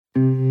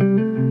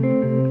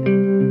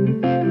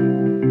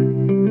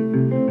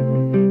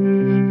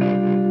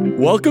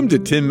Welcome to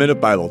 10-Minute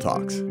Bible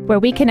Talks, where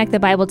we connect the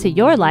Bible to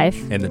your life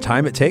and the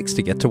time it takes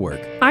to get to work.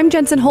 I'm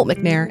Jensen Holt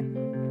McNair.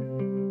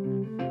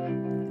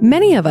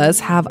 Many of us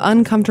have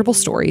uncomfortable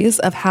stories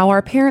of how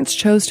our parents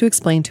chose to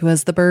explain to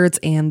us the birds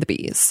and the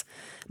bees.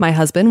 My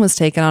husband was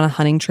taken on a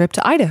hunting trip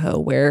to Idaho,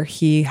 where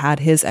he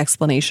had his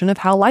explanation of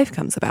how life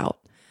comes about.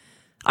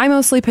 I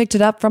mostly picked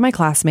it up from my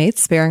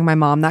classmates, sparing my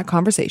mom that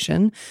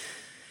conversation.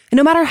 And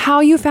no matter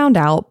how you found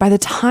out, by the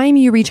time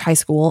you reach high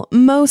school,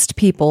 most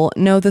people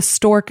know the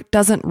stork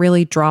doesn't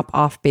really drop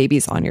off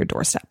babies on your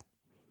doorstep.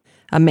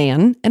 A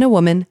man and a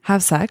woman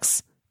have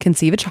sex,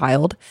 conceive a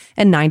child,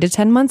 and 9 to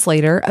 10 months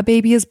later, a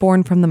baby is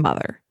born from the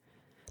mother.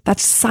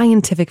 That's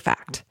scientific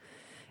fact.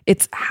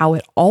 It's how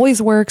it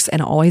always works and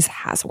always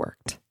has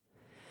worked.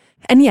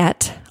 And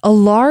yet, a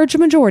large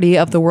majority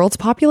of the world's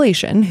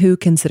population who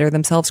consider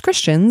themselves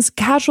Christians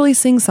casually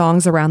sing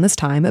songs around this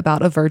time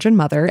about a virgin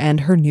mother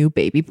and her new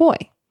baby boy.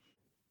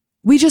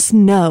 We just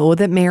know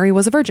that Mary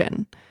was a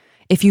virgin.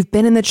 If you've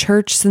been in the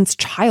church since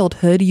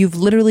childhood, you've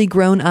literally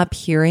grown up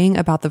hearing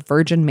about the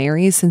Virgin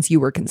Mary since you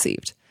were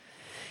conceived.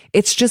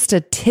 It's just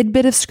a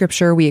tidbit of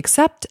scripture we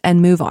accept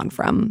and move on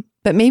from,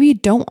 but maybe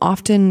don't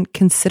often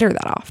consider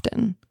that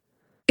often.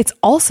 It's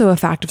also a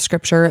fact of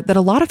scripture that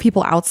a lot of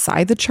people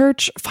outside the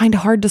church find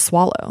hard to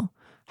swallow.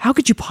 How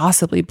could you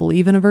possibly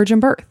believe in a virgin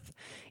birth?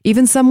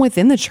 Even some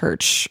within the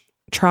church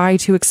try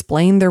to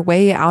explain their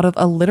way out of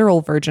a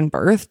literal virgin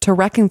birth to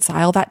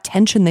reconcile that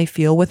tension they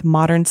feel with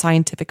modern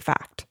scientific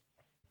fact.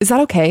 Is that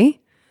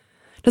okay?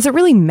 Does it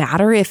really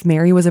matter if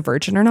Mary was a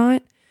virgin or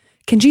not?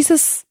 Can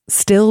Jesus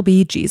still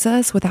be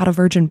Jesus without a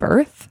virgin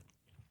birth?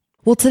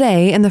 Well,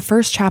 today, in the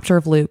first chapter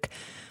of Luke,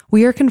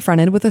 we are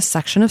confronted with a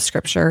section of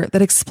scripture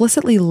that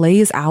explicitly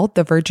lays out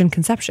the virgin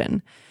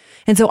conception.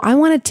 And so I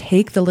want to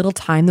take the little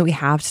time that we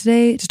have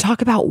today to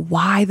talk about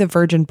why the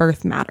virgin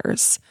birth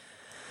matters.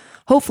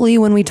 Hopefully,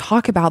 when we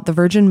talk about the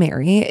Virgin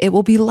Mary, it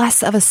will be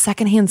less of a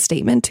secondhand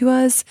statement to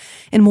us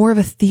and more of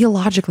a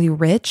theologically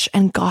rich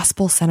and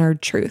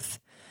gospel-centered truth.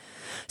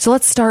 So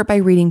let's start by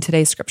reading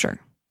today's scripture.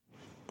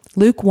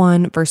 Luke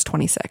 1, verse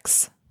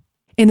 26.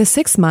 In the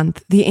 6th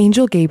month, the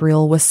angel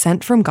Gabriel was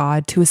sent from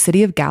God to a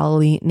city of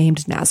Galilee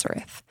named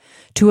Nazareth,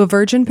 to a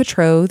virgin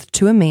betrothed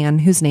to a man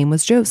whose name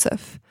was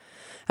Joseph,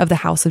 of the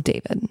house of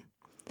David.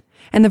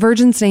 And the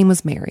virgin's name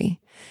was Mary.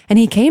 And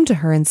he came to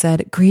her and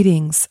said,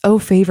 "Greetings, O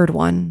favored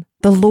one,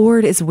 the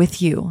Lord is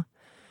with you."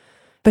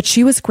 But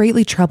she was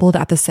greatly troubled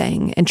at the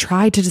saying and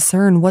tried to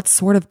discern what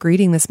sort of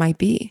greeting this might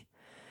be.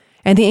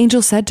 And the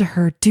angel said to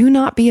her, "Do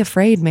not be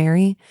afraid,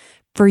 Mary,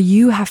 for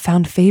you have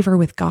found favor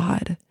with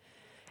God.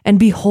 And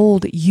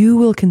behold, you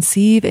will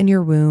conceive in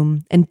your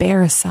womb and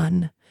bear a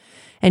son,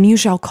 and you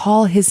shall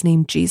call his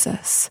name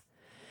Jesus.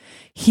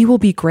 He will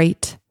be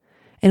great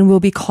and will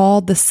be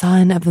called the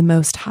Son of the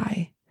Most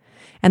High.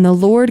 And the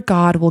Lord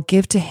God will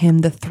give to him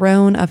the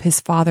throne of his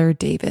father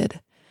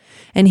David,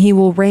 and he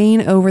will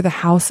reign over the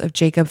house of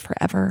Jacob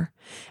forever,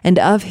 and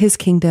of his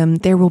kingdom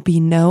there will be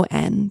no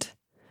end."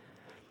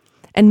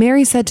 And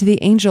Mary said to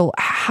the angel,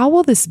 "How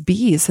will this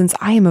be, since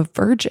I am a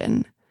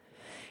virgin?"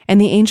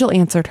 And the angel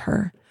answered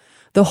her,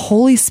 "The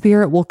Holy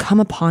Spirit will come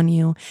upon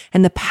you,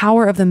 and the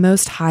power of the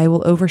Most High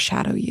will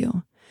overshadow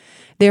you.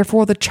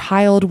 Therefore the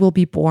child will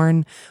be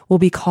born, will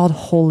be called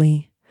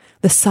Holy,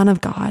 the Son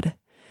of God.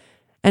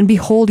 And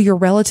behold, your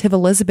relative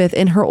Elizabeth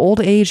in her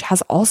old age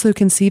has also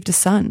conceived a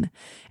son,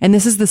 and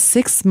this is the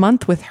 6th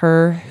month with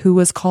her who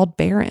was called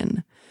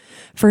barren.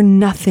 For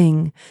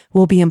nothing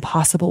will be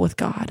impossible with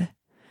God."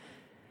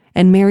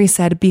 And Mary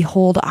said,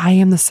 "Behold, I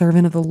am the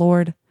servant of the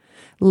Lord.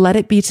 Let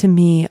it be to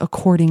me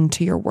according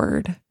to your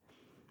word."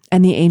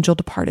 And the angel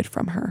departed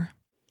from her.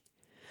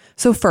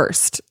 So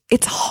first,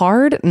 it's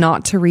hard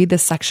not to read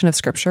this section of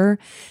scripture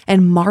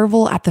and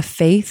marvel at the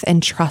faith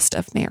and trust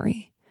of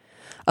Mary.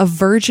 A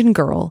virgin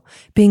girl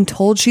being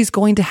told she's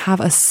going to have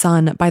a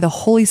son by the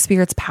Holy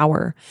Spirit's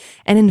power.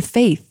 And in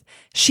faith,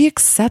 she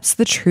accepts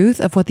the truth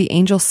of what the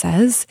angel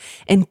says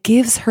and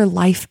gives her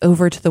life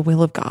over to the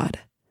will of God.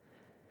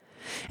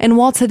 And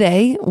while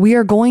today we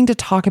are going to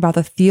talk about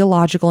the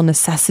theological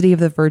necessity of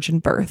the virgin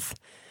birth,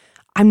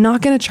 I'm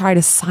not going to try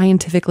to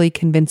scientifically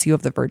convince you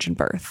of the virgin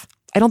birth.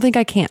 I don't think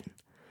I can.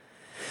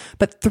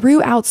 But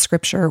throughout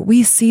scripture,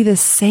 we see this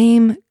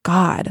same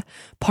God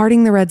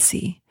parting the Red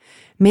Sea,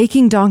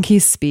 making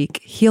donkeys speak,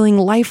 healing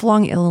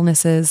lifelong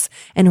illnesses,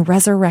 and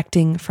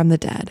resurrecting from the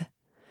dead.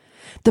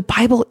 The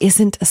Bible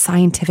isn't a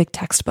scientific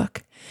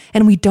textbook,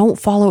 and we don't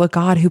follow a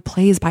God who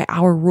plays by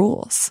our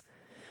rules.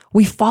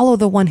 We follow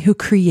the one who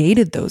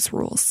created those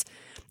rules,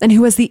 and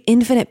who has the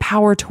infinite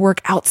power to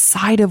work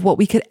outside of what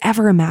we could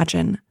ever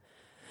imagine.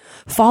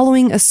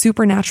 Following a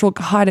supernatural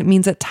God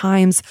means at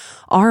times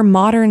our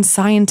modern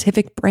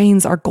scientific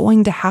brains are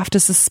going to have to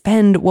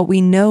suspend what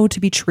we know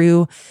to be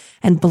true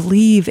and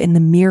believe in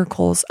the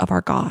miracles of our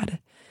God.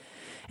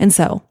 And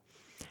so,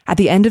 at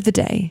the end of the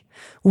day,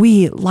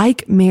 we,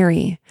 like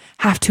Mary,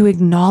 have to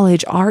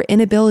acknowledge our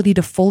inability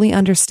to fully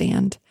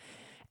understand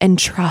and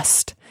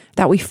trust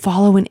that we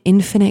follow an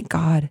infinite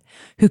God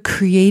who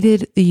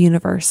created the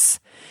universe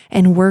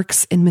and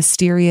works in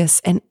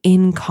mysterious and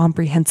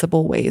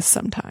incomprehensible ways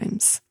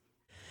sometimes.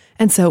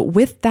 And so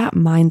with that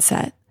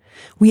mindset,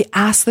 we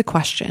ask the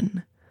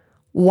question,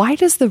 why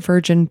does the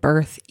virgin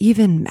birth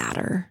even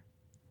matter?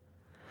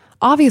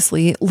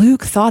 Obviously,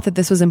 Luke thought that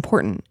this was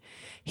important.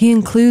 He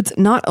includes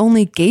not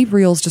only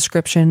Gabriel's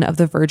description of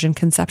the virgin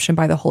conception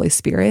by the Holy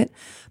Spirit,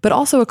 but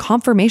also a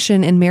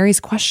confirmation in Mary's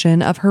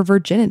question of her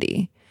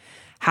virginity.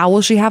 How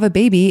will she have a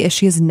baby if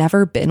she has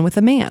never been with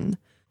a man?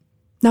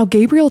 Now,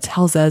 Gabriel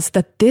tells us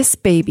that this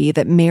baby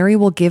that Mary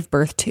will give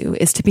birth to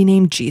is to be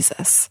named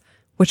Jesus,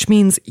 which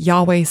means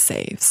Yahweh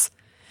saves.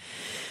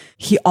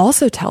 He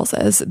also tells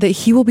us that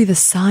he will be the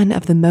Son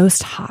of the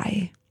Most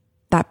High,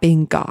 that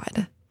being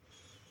God.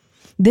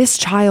 This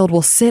child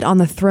will sit on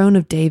the throne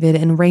of David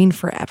and reign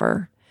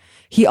forever.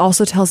 He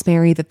also tells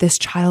Mary that this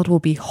child will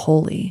be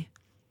holy.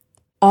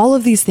 All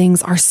of these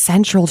things are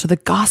central to the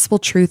gospel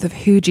truth of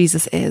who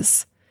Jesus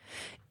is.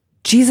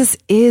 Jesus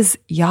is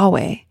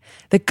Yahweh,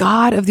 the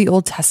God of the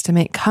Old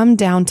Testament, come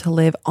down to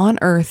live on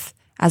earth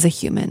as a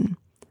human,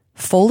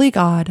 fully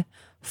God,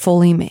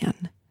 fully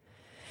man.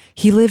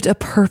 He lived a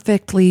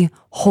perfectly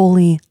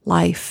holy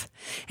life,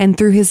 and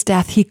through his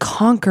death, he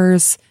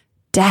conquers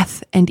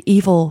death and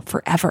evil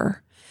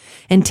forever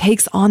and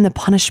takes on the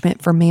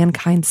punishment for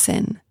mankind's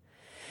sin.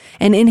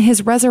 And in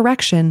his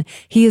resurrection,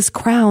 he is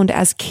crowned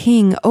as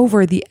king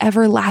over the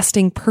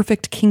everlasting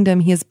perfect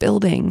kingdom he is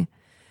building.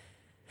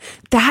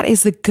 That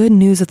is the good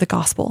news of the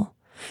gospel,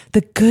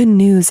 the good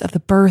news of the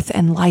birth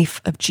and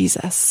life of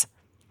Jesus.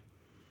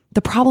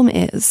 The problem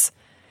is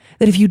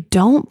that if you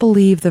don't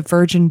believe the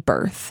virgin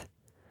birth,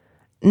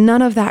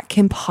 none of that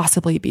can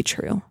possibly be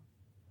true.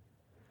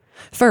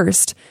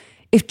 First,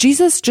 if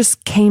Jesus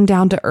just came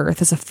down to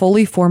earth as a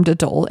fully formed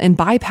adult and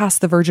bypassed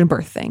the virgin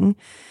birth thing,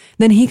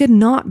 then he could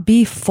not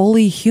be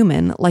fully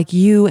human like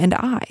you and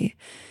I,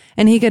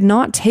 and he could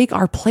not take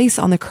our place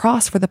on the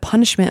cross for the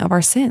punishment of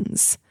our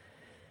sins.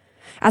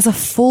 As a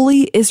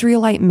fully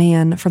Israelite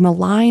man from the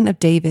line of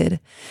David,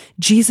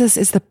 Jesus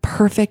is the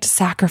perfect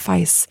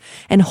sacrifice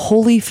and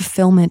holy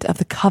fulfillment of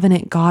the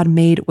covenant God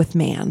made with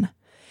man.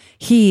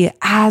 He,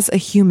 as a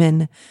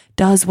human,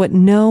 does what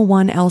no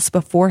one else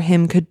before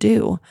him could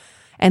do,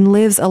 and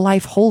lives a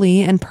life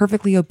holy and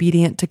perfectly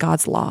obedient to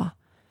God's law.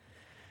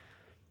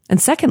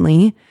 And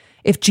secondly,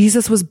 if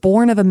Jesus was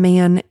born of a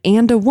man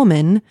and a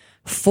woman,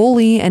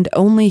 fully and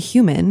only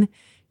human,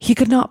 he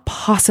could not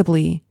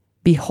possibly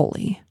be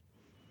holy.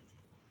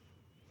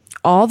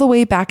 All the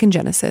way back in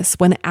Genesis,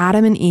 when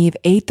Adam and Eve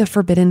ate the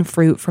forbidden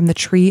fruit from the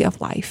tree of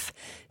life,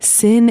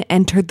 sin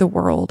entered the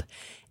world,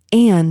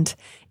 and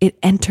it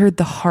entered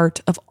the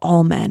heart of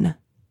all men.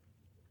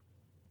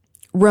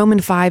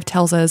 Romans 5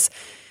 tells us,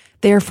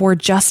 therefore,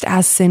 just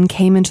as sin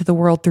came into the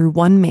world through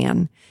one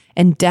man,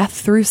 and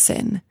death through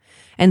sin,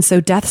 and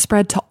so death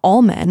spread to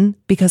all men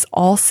because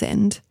all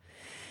sinned,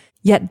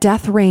 yet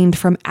death reigned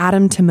from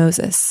Adam to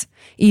Moses,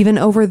 even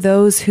over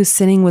those whose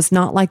sinning was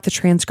not like the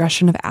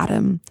transgression of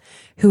Adam,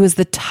 who is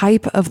the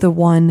type of the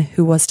one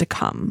who was to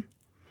come.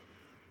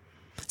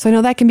 So I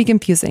know that can be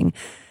confusing,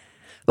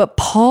 but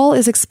Paul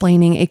is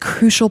explaining a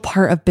crucial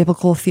part of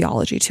biblical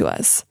theology to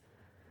us.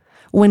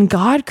 When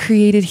God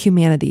created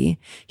humanity,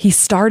 he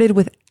started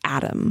with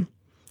Adam.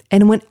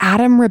 And when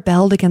Adam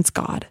rebelled against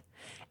God,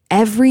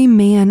 every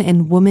man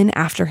and woman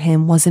after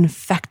him was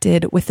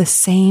infected with the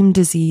same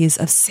disease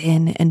of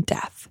sin and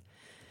death.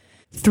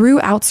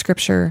 Throughout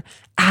Scripture,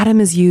 Adam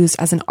is used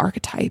as an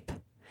archetype.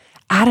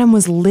 Adam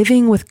was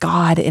living with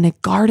God in a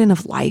garden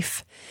of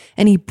life,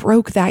 and he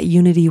broke that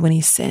unity when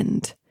he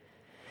sinned.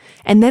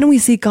 And then we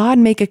see God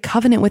make a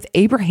covenant with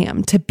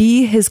Abraham to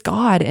be his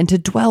God and to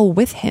dwell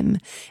with him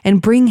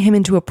and bring him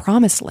into a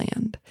promised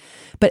land.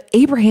 But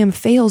Abraham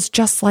fails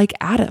just like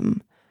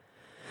Adam.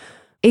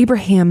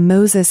 Abraham,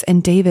 Moses,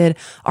 and David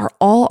are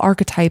all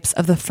archetypes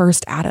of the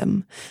first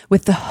Adam,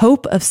 with the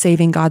hope of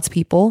saving God's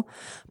people,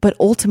 but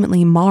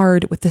ultimately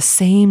marred with the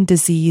same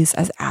disease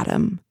as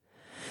Adam.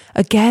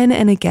 Again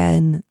and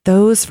again,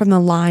 those from the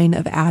line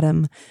of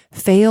Adam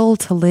fail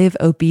to live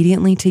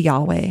obediently to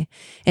Yahweh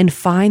and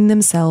find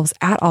themselves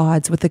at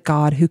odds with the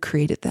God who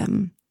created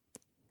them.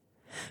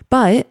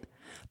 But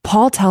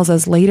Paul tells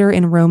us later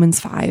in Romans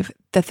 5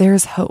 that there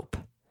is hope.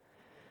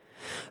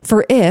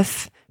 For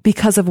if,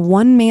 because of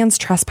one man's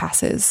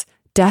trespasses,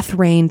 death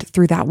reigned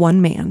through that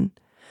one man,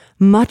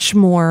 much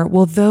more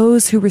will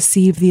those who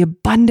receive the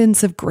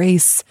abundance of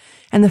grace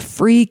and the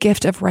free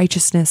gift of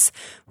righteousness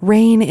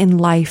reign in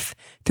life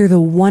through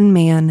the one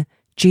man,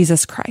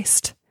 Jesus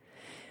Christ.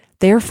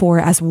 Therefore,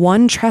 as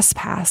one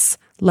trespass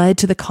led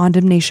to the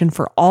condemnation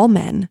for all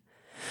men,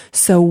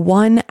 so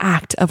one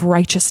act of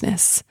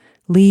righteousness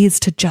leads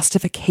to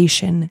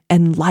justification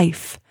and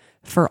life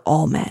for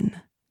all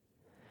men.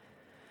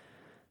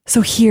 So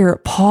here,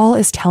 Paul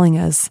is telling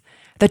us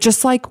that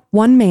just like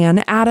one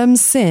man, Adam's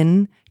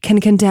sin, can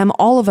condemn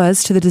all of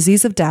us to the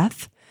disease of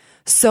death,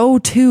 so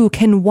too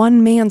can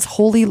one man's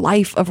holy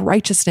life of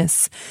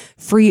righteousness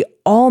free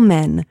all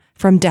men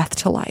from death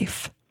to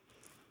life.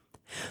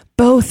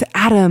 Both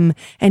Adam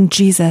and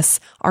Jesus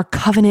are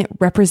covenant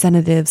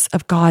representatives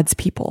of God's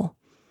people.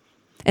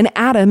 And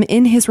Adam,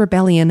 in his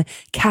rebellion,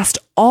 cast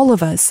all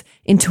of us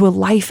into a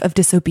life of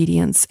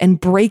disobedience and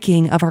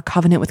breaking of our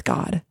covenant with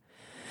God.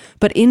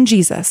 But in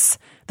Jesus,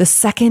 the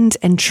second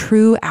and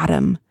true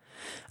Adam,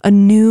 a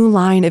new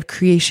line of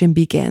creation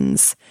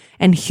begins,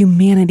 and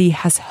humanity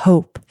has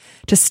hope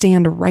to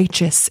stand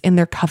righteous in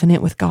their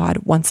covenant with God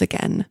once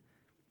again.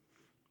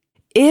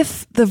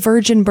 If the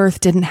virgin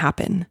birth didn't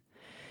happen,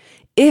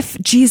 if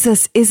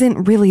Jesus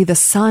isn't really the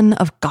Son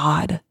of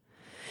God,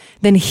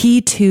 then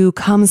he too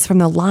comes from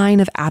the line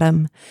of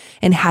Adam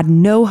and had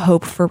no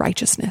hope for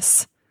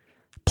righteousness.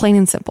 Plain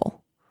and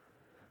simple.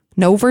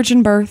 No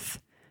virgin birth,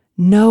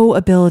 no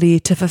ability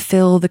to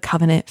fulfill the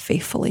covenant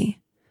faithfully.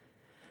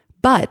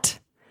 But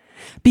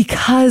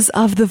because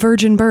of the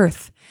virgin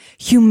birth,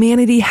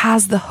 humanity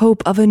has the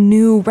hope of a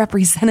new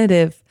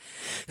representative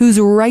whose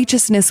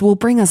righteousness will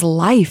bring us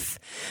life,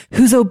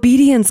 whose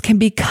obedience can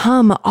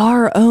become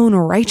our own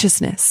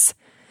righteousness.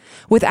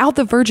 Without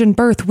the virgin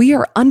birth, we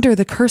are under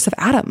the curse of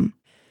Adam.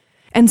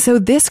 And so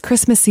this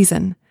Christmas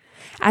season,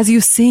 as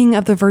you sing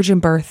of the virgin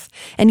birth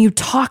and you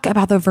talk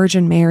about the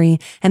Virgin Mary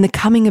and the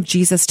coming of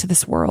Jesus to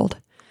this world,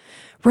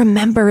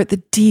 remember the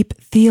deep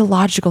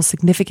theological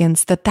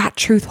significance that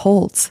truth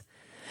holds.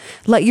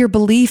 Let your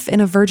belief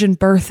in a virgin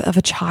birth of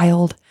a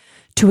child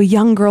to a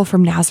young girl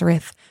from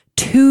Nazareth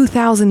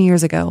 2,000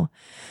 years ago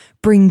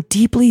bring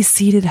deeply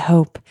seated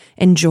hope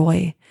and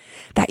joy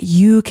that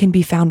you can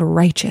be found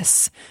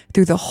righteous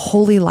through the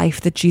holy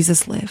life that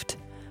Jesus lived,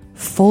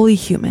 fully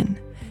human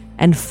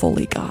and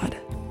fully God.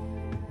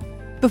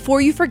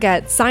 Before you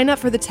forget, sign up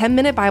for the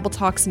 10-Minute Bible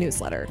Talks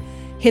newsletter.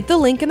 Hit the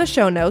link in the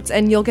show notes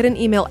and you'll get an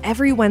email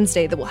every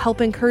Wednesday that will help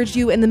encourage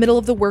you in the middle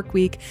of the work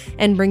week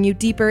and bring you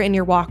deeper in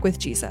your walk with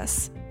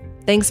Jesus.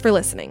 Thanks for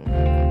listening.